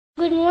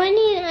Good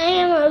morning, I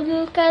am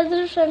Abdool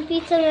Kadir from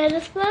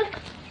Pietermaritzburg.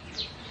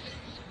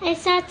 I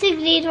started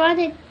grade 1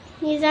 at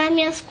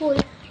Nizamiya school.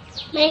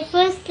 My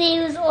first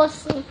day was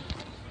awesome.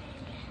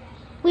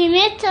 We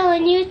met our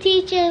new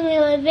teacher and we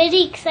were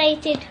very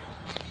excited.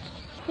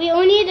 We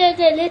only did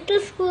a little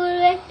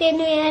schoolwork, then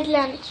we had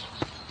lunch.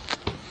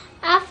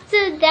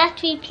 After that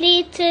we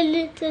played till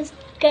it was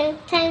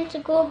time to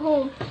go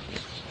home.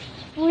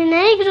 When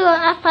I grow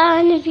up,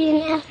 I want to be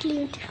an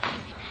athlete.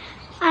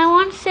 I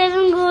want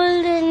 7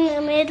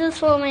 golden medals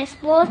for my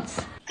sports.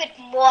 Good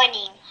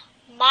morning.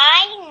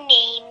 My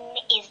name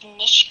is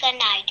Nishka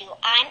Naidoo.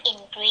 I'm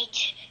in grade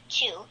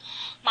 2.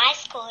 My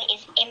school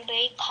is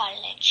Embry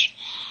College.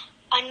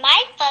 On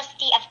my first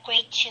day of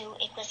grade 2,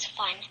 it was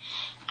fun.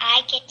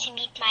 I get to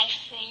meet my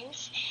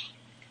friends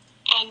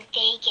and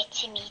they get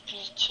to meet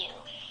me too.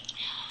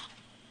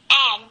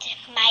 And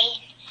my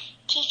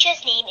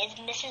teacher's name is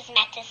Mrs.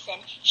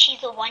 Matheson.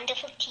 She's a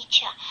wonderful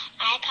teacher.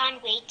 I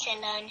can't wait to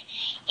learn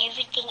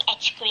everything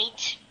at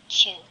grade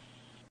 2.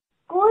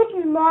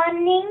 Good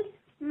morning.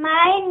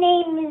 My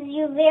name is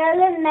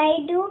Youvelin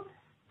Naidoo.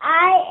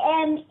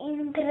 I am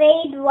in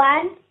grade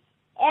 1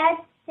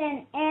 at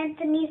St.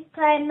 Anthony's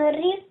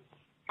Primary.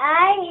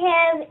 I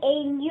have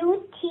a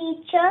new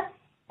teacher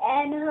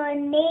and her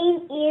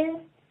name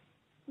is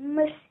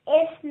Miss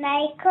S.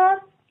 Nishka.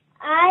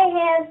 I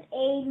have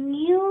a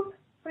new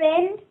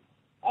friend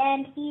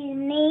and his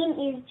name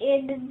is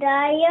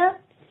Jedediah.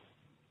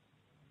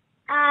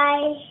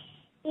 I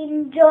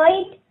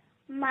enjoyed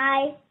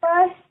my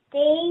first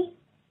day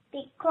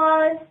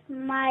because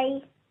my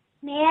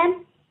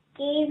ma'am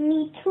gave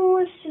me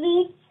 2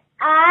 sweets.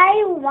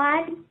 I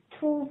want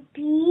to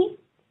be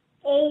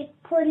a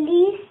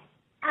police.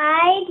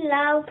 I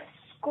love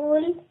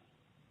school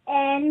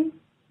and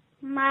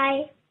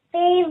my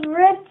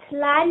favorite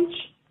lunch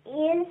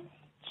is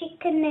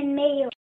chicken and mayo.